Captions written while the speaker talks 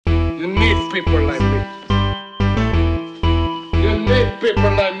people like me. You need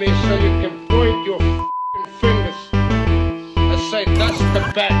people like me so you can point your fingers and say, that's the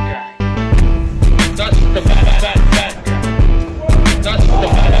bad guy. That's the bad guy. That's the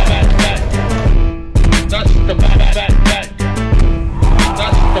bad guy. That's the bad guy.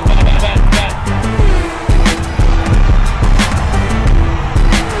 That's the bad guy.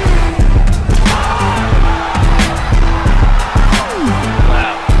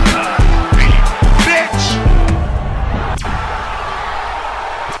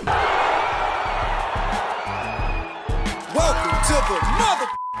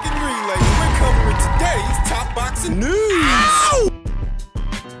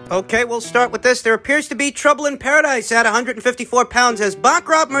 Okay, we'll start with this. There appears to be trouble in paradise at 154 pounds as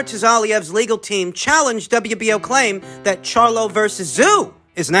Bakrab Murtazaliev's legal team challenged WBO claim that Charlo versus Tszyu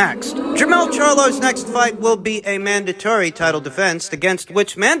is next. Jermell Charlo's next fight will be a mandatory title defense, against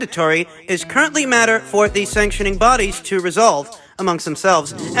which mandatory is currently matter for the sanctioning bodies to resolve amongst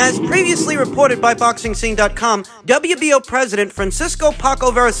themselves. As previously reported by BoxingScene.com, WBO President Francisco Paco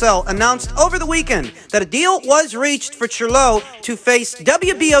Veracel announced over the weekend that a deal was reached for Charlo to face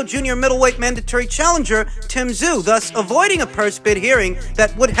WBO junior middleweight mandatory challenger Tszyu, thus avoiding a purse bid hearing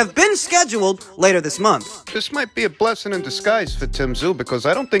that would have been scheduled later this month. This might be a blessing in disguise for Tszyu because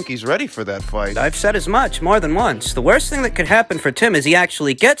I don't think he's ready for that fight. I've said as much more than once. The worst thing that could happen for Tim is he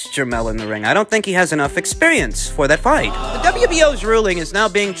actually gets Jermell in the ring. I don't think he has enough experience for that fight. The WBO's ruling is now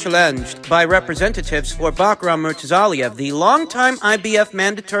being challenged by representatives for Bakrab Murtazaliev, the longtime IBF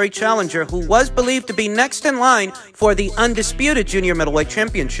mandatory challenger who was believed to be next in line for the undisputed junior middleweight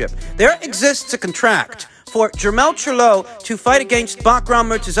championship. There exists a contract for Jermell Charlo to fight against Bakrab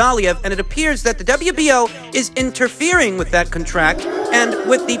Murtazaliev, and it appears that the WBO is interfering with that contract and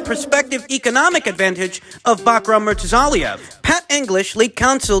with the prospective economic advantage of Bakrab Murtazaliev. Pat English, lead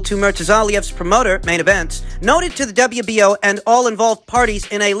counsel to Murtazaliev's promoter, Main Events, noted to the WBO and all involved parties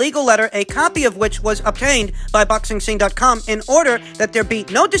in a legal letter, a copy of which was obtained by BoxingScene.com, in order that there be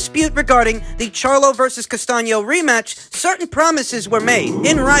no dispute regarding the Charlo versus Castaño rematch. Certain promises were made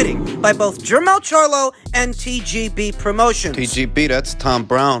in writing by both Jermell Charlo and TGB Promotions. TGB, that's Tom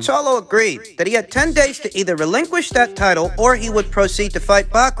Brown. Charlo agreed that he had 10 days to either relinquish that title or he would proceed to fight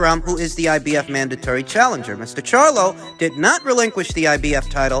Bakrab, who is the IBF mandatory challenger. Mr. Charlo did not relinquish the IBF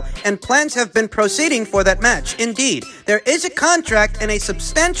title, and plans have been proceeding for that match. Indeed, there is a contract and a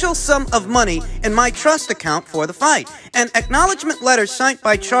substantial sum of money in my trust account for the fight. An acknowledgement letter signed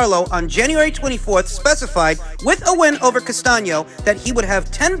by Charlo on January 24th specified, with a win over Castaño, that he would have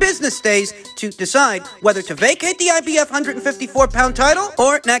 10 business days to decide whether to vacate the IBF 154-pound title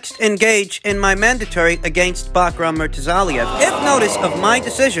or next engage in my mandatory against Bakrab Murtazaliev. If notice of my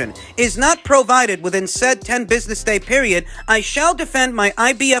decision is not provided within said 10 business day period, I shall defend my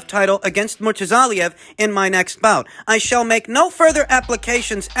IBF title against Murtazaliev in my next bout. I shall make no further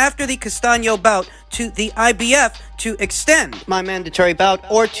applications after the Castaño bout to the IBF to extend my mandatory bout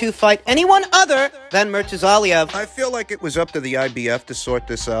or to fight anyone other than Murtazaliev. I feel like it was up to the IBF to sort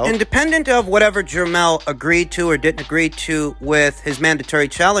this out. Independent of whatever Jermell agreed to or didn't agree to with his mandatory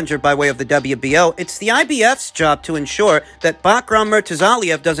challenger by way of the WBO, it's the IBF's job to ensure that Bakrab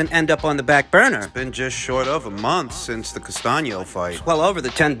Murtazaliev doesn't end up on the back burner. It's been just short of a month since the Castaño fight. Well over the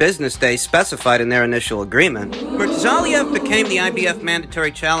 10 business days specified in their initial agreement. Murtazaliev became the IBF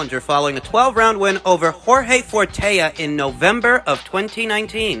mandatory challenger following a 12-round win over Jorge Fortea in November of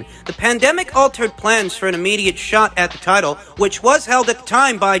 2019. The pandemic altered plans for an immediate shot at the title, which was held at the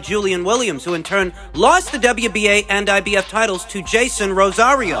time by Julian Williams, who in turn lost the WBA and IBF titles to Jason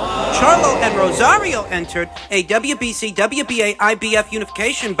Rosario. Charlo and Rosario entered a WBC-WBA IBF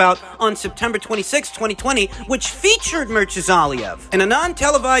unification bout on September 26, 2020, which featured Murtazaliev in a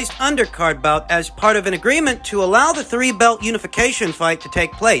non-televised undercard bout as part of an agreement to allow the three-belt unification fight to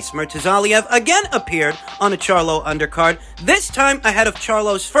take place. Murtazaliev again appeared on a Charlo undercard, this time ahead of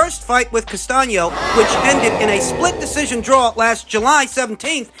Charlo's first fight with Castaño, which ended in a split decision draw last July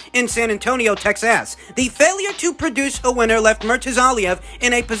 17th in San Antonio, Texas. The failure to produce a winner left Murtazaliev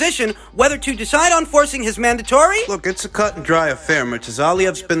in a position whether to decide on forcing his mandatory. Look, it's a cut and dry affair.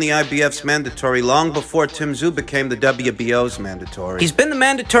 Murtazaliev's been the IBF's mandatory long before Tszyu became the WBO's mandatory. He's been the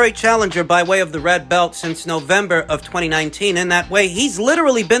mandatory challenger by way of the red belt since November of 2019. In that way, he's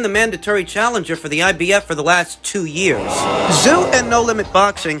literally been the mandatory challenger for the IBF for the last 2 years. Tszyu and No Limit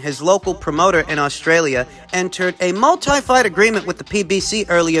Boxing, his local promoter in Australia, entered a multi-fight agreement with the PBC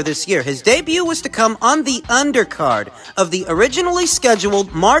earlier this year. His debut was to come on the undercard of the originally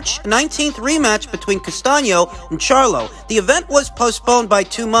scheduled March 19th rematch between Castaño and Charlo. The event was postponed by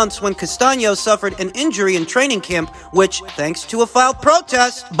 2 months when Castaño suffered an injury in training camp, which which, thanks to a filed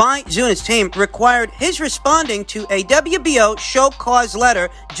protest by Tszyu and his team, required his responding to a WBO show cause letter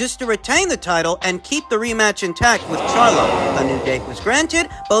just to retain the title and keep the rematch intact with Charlo. A new date was granted,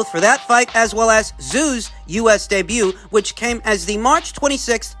 both for that fight as well as Tszyu's U.S. debut, which came as the March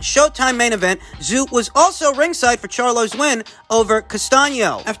 26th Showtime main event. Tszyu was also ringside for Charlo's win over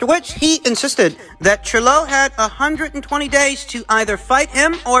Castaño, after which he insisted that Charlo had 120 days to either fight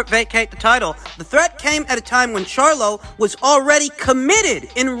him or vacate the title. The threat came at a time when Charlo was already committed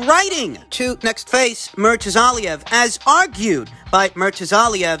in writing to next face Murtazaliev, as argued by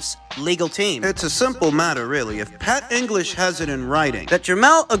Murtazaliev's legal team. It's a simple matter, really. If Pat English has it in writing that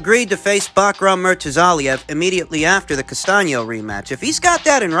Jermell agreed to face Bakram Murtazaliev immediately after the Castaño rematch, if he's got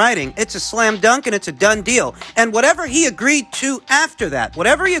that in writing, it's a slam dunk and it's a done deal. And whatever he agreed to after that,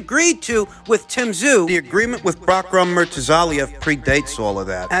 whatever he agreed to with Tszyu, the agreement with Bakram Murtazaliev predates all of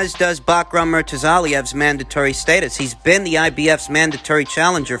that. As does Bakram Murtazaliev's mandatory status. He's been the IBF's mandatory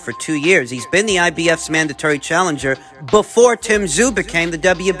challenger for 2 years. He's been the IBF's mandatory challenger before Tszyu became the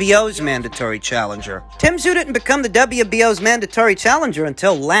WBO's mandatory challenger. Tszyu didn't become the WBO's mandatory challenger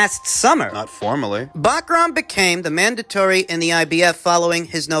until last summer. Not formally. Bakram became the mandatory in the IBF following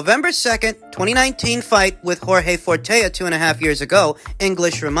his November 2nd, 2019 fight with Jorge Fortea 2.5 years ago,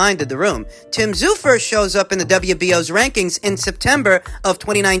 English reminded the room. Tszyu first shows up in the WBO's rankings in September of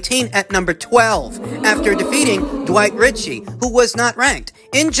 2019 at number 12, after defeating Dwight Ritchie, who was not ranked.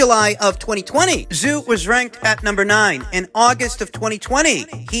 In July of 2020, Tszyu was ranked at number 9. In August of 2020,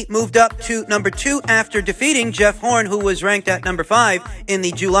 he moved up to number 2 after defeating Jeff Horn, who was ranked at number 5 in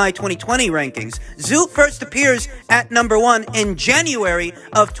the July 2020 rankings. Tszyu first appears at number 1 in January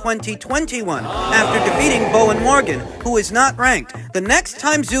of 2021 after defeating Bowen Morgan, who is not ranked. The next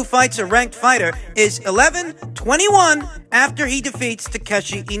time Tszyu fights a ranked fighter is 11/21 after he defeats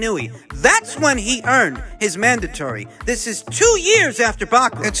Takeshi Inoue. That's when he earned his mandatory. This is 2 years after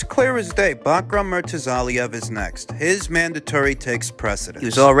Bakram. It's clear as day. Bakram Murtazaliev is next. His mandatory takes precedence. He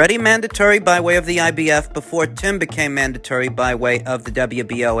was already mandatory by way of the IBF before Tim became mandatory by way of the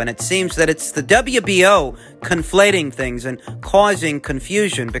WBO, and it seems that it's the WBO conflating things and causing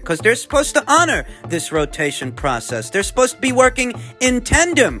confusion because they're supposed to honor this rotation process. They're supposed to be working in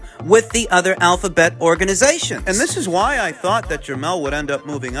tandem with the other alphabet organizations. And this is why I thought that Jermell would end up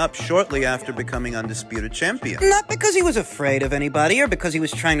moving up shortly after becoming undisputed champion. Not because he was afraid of anybody or because he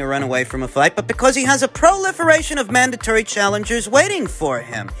was trying to run away from a fight, but because he has a proliferation of mandatory challengers waiting for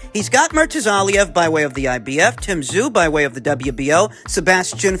him. He's got Murtazaliev by way of the IBF, Tszyu by way of the WBO,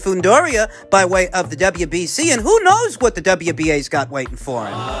 Sebastian Fundoria by way of the WBC, and who knows what the WBA's got waiting for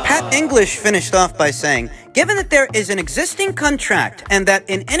him. Pat English finished off by saying, given that there is an existing contract and that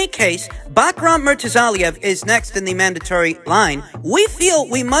in any case, Bakram Murtazaliev is next in the mandatory line, we feel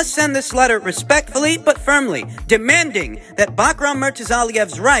we must send this letter respectfully but firmly, demanding that Bakram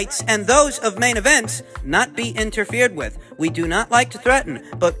Murtazaliev's rights and those of main events not be interfered with. We do not like to threaten,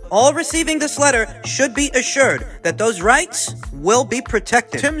 but all receiving this letter should be assured that those rights will be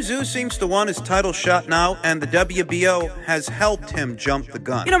protected. Tszyu seems to want his title shot now, and the WBO has helped him jump the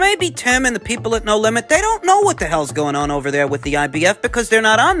gun. You know, maybe Tim and the people at No Limit, they don't know what the hell's going on over there with the IBF because they're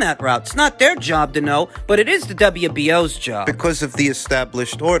not on that route. It's not their job to know, but it is the WBO's job. Because of the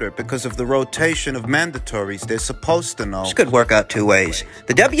established order, because of the rotation of mandatories, they're supposed to know. This could work out two ways.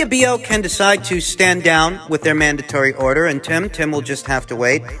 The WBO can decide to stand down with their mandatory order, and Tim will just have to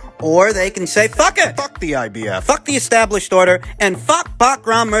wait. Or they can say, fuck it! Fuck the IBF. Fuck the established order, and fuck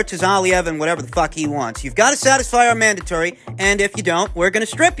Bakram Murtazaliev and whatever the fuck he wants. You've got to satisfy our mandatory, and if you don't, we're going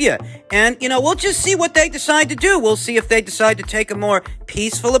to strip you. And, you know, we'll just see what they decide to do. We'll see if they decide to take a more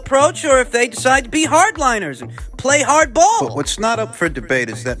peaceful approach, or if they decide to be hardliners and play hardball. But what's not up for debate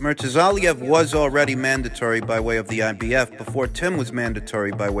is that Murtazaliev was already mandatory by way of the IBF before Tim was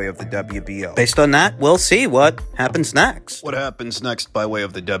mandatory by way of the WBO. Based on that, we'll see what happens next. What happens next by way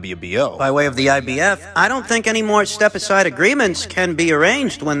of the WBO? By way of the IBF, I don't think any more step-aside agreements can be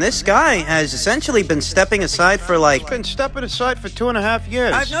arranged when this guy has essentially been stepping aside for He's been stepping aside for 2.5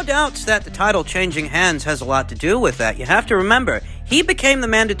 years. I have no doubts that the title changing hands has a lot to do with that. You have to remember, he became the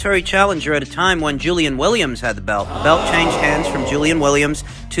mandatory challenger at a time when Julian Williams had the belt. The belt changed hands from Julian Williams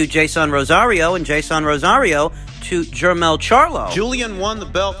to Jason Rosario, and Jason Rosario to Jermell Charlo. Julian won the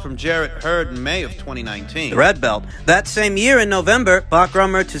belt from Jarrett Hurd in May of 2019. The red belt. That same year in November,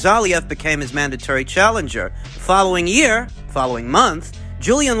 Bakram Murtazaliev became his mandatory challenger. The following month,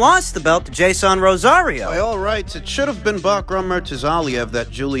 Julian lost the belt to Jason Rosario. By all rights, it should have been Bakram Murtazaliev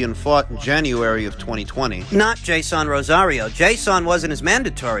that Julian fought in January of 2020. Not Jason Rosario. Jason wasn't as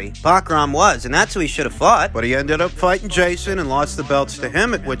mandatory. Bakram was, and that's who he should have fought. But he ended up fighting Jason and lost the belts to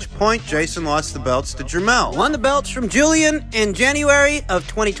him, at which point Jason lost the belts to Jermell. Won the belts from Julian in January of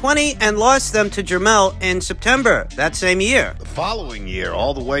 2020 and lost them to Jermell in September that same year. The following year,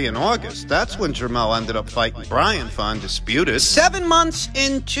 all the way in August, that's when Jermell ended up fighting Brian for Undisputed. 7 months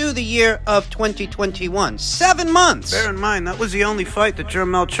into the year of 2021. 7 months! Bear in mind, that was the only fight that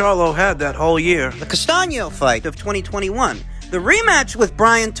Jermell Charlo had that whole year. The Castano fight of 2021. The rematch with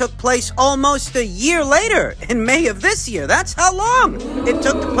Brian took place almost a year later, in May of this year. That's how long it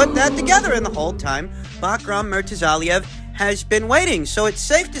took to put that together. And the whole time, Bakram Murtazaliev has been waiting. So it's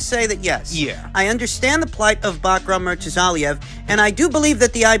safe to say that yes, I understand the plight of Bakram Murtazaliev, and I do believe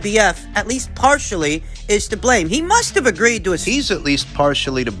that the IBF, at least partially, is to blame. He must have agreed to He's at least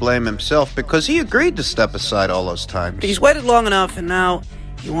partially to blame himself, because he agreed to step aside all those times. He's waited long enough, and now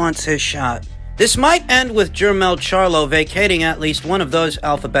he wants his shot. This might end with Jermell Charlo vacating at least one of those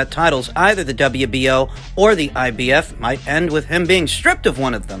alphabet titles. Either the WBO or the IBF might end with him being stripped of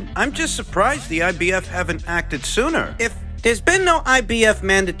one of them. I'm just surprised the IBF haven't acted sooner. If there's been no IBF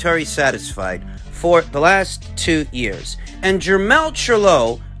mandatory satisfied for the last 2 years, and Jermell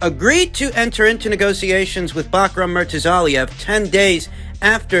Charlo agreed to enter into negotiations with Bakram Murtazaliev 10 days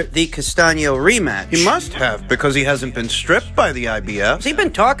after the Castano rematch. He must have, because he hasn't been stripped by the IBF. Has he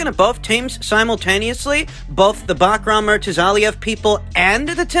been talking to both teams simultaneously? Both the Bakram Murtazaliev people and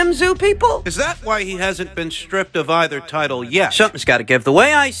the Tszyu people? Is that why he hasn't been stripped of either title yet? Something's got to give. The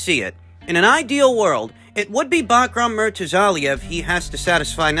way I see it, in an ideal world, it would be Bakram Murtazaliev he has to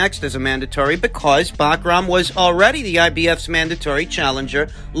satisfy next as a mandatory, because Bakram was already the IBF's mandatory challenger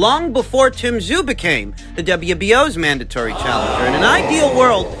long before Tszyu became the WBO's mandatory challenger. In an ideal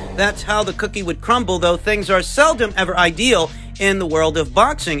world, that's how the cookie would crumble, though things are seldom ever ideal in the world of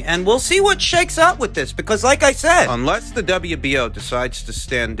boxing. And we'll see what shakes out with this, because like I said, unless the WBO decides to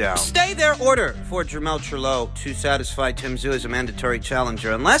stand down, stay their order for Jermell Charlo to satisfy Tszyu as a mandatory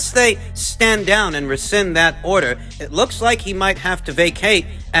challenger. Unless they stand down and rescind that order, it looks like he might have to vacate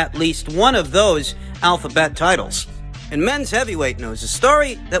at least one of those alphabet titles. In men's heavyweight news, a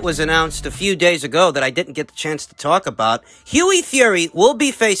story that was announced a few days ago that I didn't get the chance to talk about, Hughie Fury will be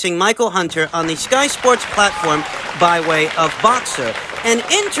facing Michael Hunter on the Sky Sports platform by way of Boxer. An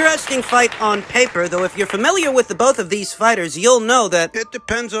interesting fight on paper, though if you're familiar with the both of these fighters, you'll know that it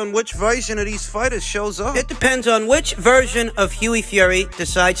depends on which version of these fighters shows up. It depends on which version of Hughie Fury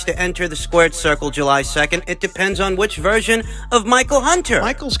decides to enter the squared circle July 2nd. It depends on which version of Michael Hunter.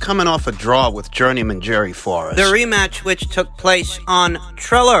 Michael's coming off a draw with journeyman Jerry Forrest. The rematch which took place on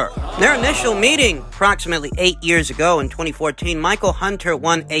Triller. Their initial meeting, approximately 8 years ago in 2014, Michael Hunter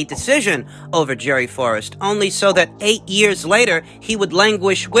won a decision over Jerry Forrest, only so that 8 years later, he would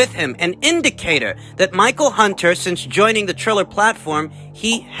languish with him, an indicator that Michael Hunter, since joining the Triller platform,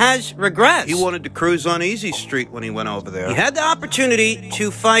 he has regressed. He wanted to cruise on Easy Street when he went over there. He had the opportunity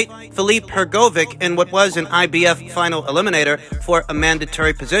to fight Filip Hrgovic in what was an IBF final eliminator for a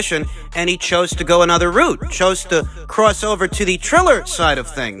mandatory position, and he chose to go another route, chose to cross over to the Triller side of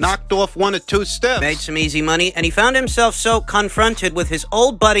things. Knocked off 1 or 2 steps. Made some easy money, and he found himself so confronted with his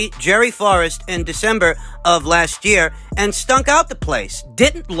old buddy Jerry Forrest in December of last year and stunk out the place.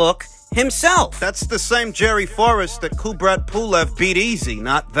 Didn't look himself. That's the same Jerry Forrest that Kubrat Pulev beat easy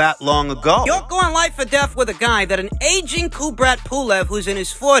not that long ago. You're going life or death with a guy that an aging Kubrat Pulev who's in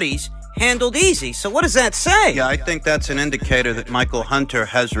his 40s handled easy. So what does that say? Yeah, I think that's an indicator that Michael Hunter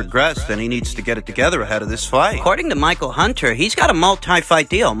has regressed and he needs to get it together ahead of this fight. According to Michael Hunter, he's got a multi-fight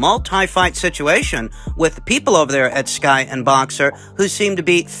deal, multi-fight situation with the people over there at Sky and Boxer who seem to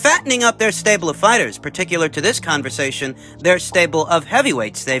be fattening up their stable of fighters. Particular to this conversation, their stable of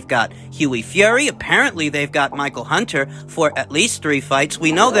heavyweights. They've got Hughie Fury. Apparently, they've got Michael Hunter for at least 3 fights.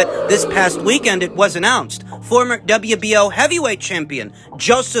 We know that this past weekend it was announced. Former WBO heavyweight champion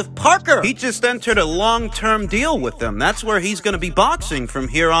Joseph Parker. He just entered a long-term deal with them. That's where he's going to be boxing from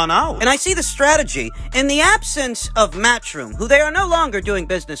here on out. And I see the strategy. In the absence of Matchroom, who they are no longer doing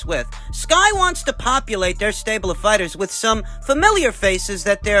business with, Sky wants to populate their stable of fighters with some familiar faces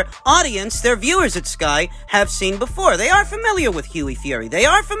that their audience, their viewers at Sky, have seen before. They are familiar with Hughie Fury. They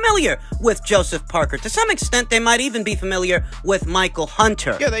are familiar with Joseph Parker. To some extent, they might even be familiar with Michael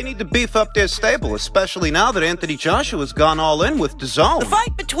Hunter. Yeah, they need to beef up their stable, especially now now that Anthony Joshua's gone all in with DAZN. The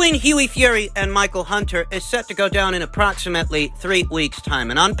fight between Hughie Fury and Michael Hunter is set to go down in approximately 3 weeks' time.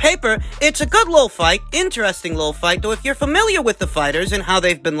 And on paper, it's a good little fight, interesting little fight, though if you're familiar with the fighters and how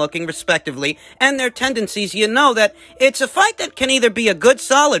they've been looking respectively and their tendencies, you know that it's a fight that can either be a good,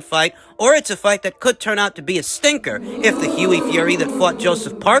 solid fight, or it's a fight that could turn out to be a stinker if the Hughie Fury that fought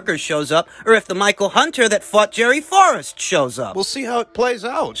Joseph Parker shows up, or if the Michael Hunter that fought Jerry Forrest shows up. We'll see how it plays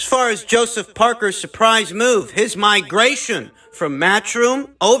out. As far as Joseph Parker's surprise move, his migration from Matchroom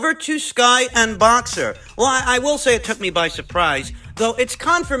over to Sky and Boxer, well, I will say it took me by surprise, though it's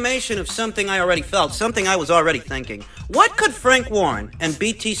confirmation of something I already felt, something I was already thinking. What could Frank Warren and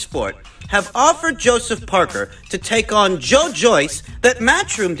BT Sport have offered Joseph Parker to take on Joe Joyce that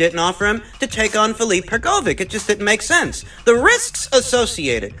Matchroom didn't offer him to take on Filip Hrgovic? It just didn't make sense. The risks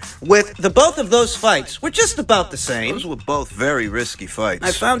associated with the both of those fights were just about the same. Those were both very risky fights.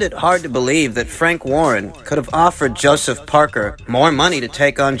 I found it hard to believe that Frank Warren could have offered Joseph Parker more money to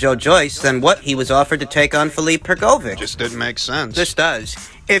take on Joe Joyce than what he was offered to take on Filip Hrgovic. Just didn't make sense. This does.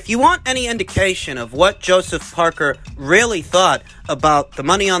 If you want any indication of what Joseph Parker really thought about the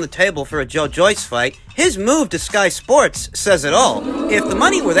money on the table for a Joe Joyce fight, his move to Sky Sports says it all. If the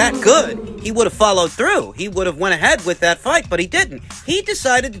money were that good, he would have followed through. He would have went ahead with that fight, but he didn't. He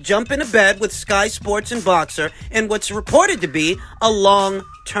decided to jump into bed with Sky Sports and Boxer in what's reported to be a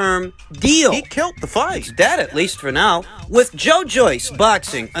long-term deal. He killed the fight. It's dead, at least for now. With Joe Joyce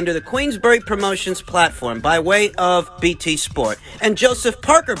boxing under the Queensberry Promotions platform by way of BT Sport, and Joseph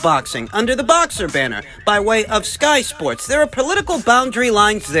Parker boxing under the Boxer banner by way of Sky Sports, there are political boundary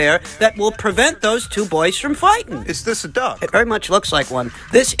lines there that will prevent those two boys from fighting. Is this a duck? It very much looks like one.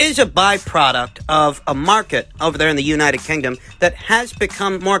 This is a byproduct of a market over there in the United Kingdom that has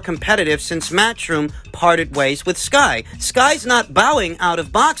become more competitive since Matchroom parted ways with Sky. Sky's not bowing out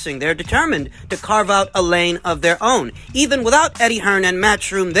of boxing. They're determined to carve out a lane of their own, even without Eddie Hearn and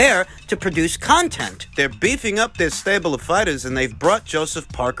Matchroom there to produce content. They're beefing up their stable of fighters, and they've brought Joseph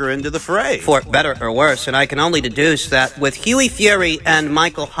Parker into the fray. For better or worse, and I can only deduce that with Hughie Fury and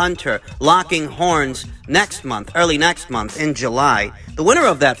Michael Hunter locking horns next month, early next month, in July, the winner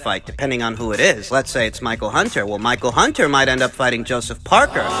of that fight, depending on who it is, let's say it's Michael Hunter, well, Michael Hunter might end up fighting Joseph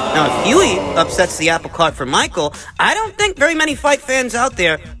Parker. Now, if Hughie upsets the apple cart for Michael, I don't think very many fight fans out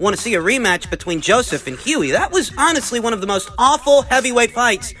there want to see a rematch between Joseph and Hughie. That was honestly one of the most awful heavyweight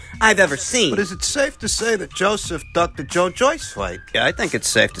fights I've ever seen. But is it safe to say that Joseph ducked the Joe Joyce fight? Yeah, I think it's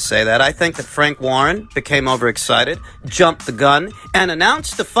safe to say that. I think that Frank Warren became overexcited, jumped the gun, and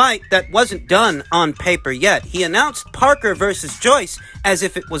announced a fight that wasn't done on paper yet. He announced Parker versus Joyce as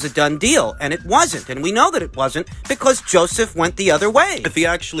if it was a done deal, and it wasn't. And we know that it wasn't because Joseph went the other way. If he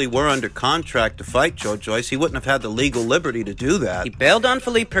actually were under contract to fight Joe Joyce, he wouldn't have had the legal liberty to do that. He bailed on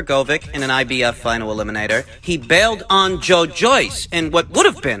Filip Hrgovic in an IBF final eliminator. He bailed on Joe Joyce in what would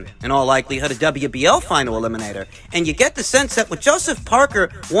have been, in all likelihood, a WBL final eliminator. And you get the sense that what Joseph Parker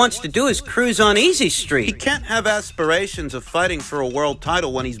wants to do is cruise on easy street. He can't have aspirations of fighting for a world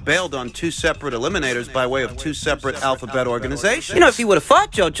title when he's bailed on two separate eliminators by way of two separate alphabet organizations. You know, if he would have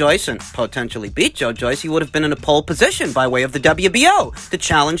fought Joe Joyce and potentially beat Joe Joyce, he would have been in a pole position by way of the WBO to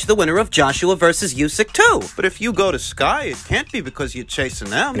challenge the winner of Joshua versus Usyk too. But if you go to Sky, it can't be because you're chasing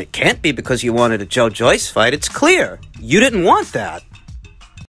them. And it can't be because you wanted a Joe Joyce fight. It's clear. You didn't want that.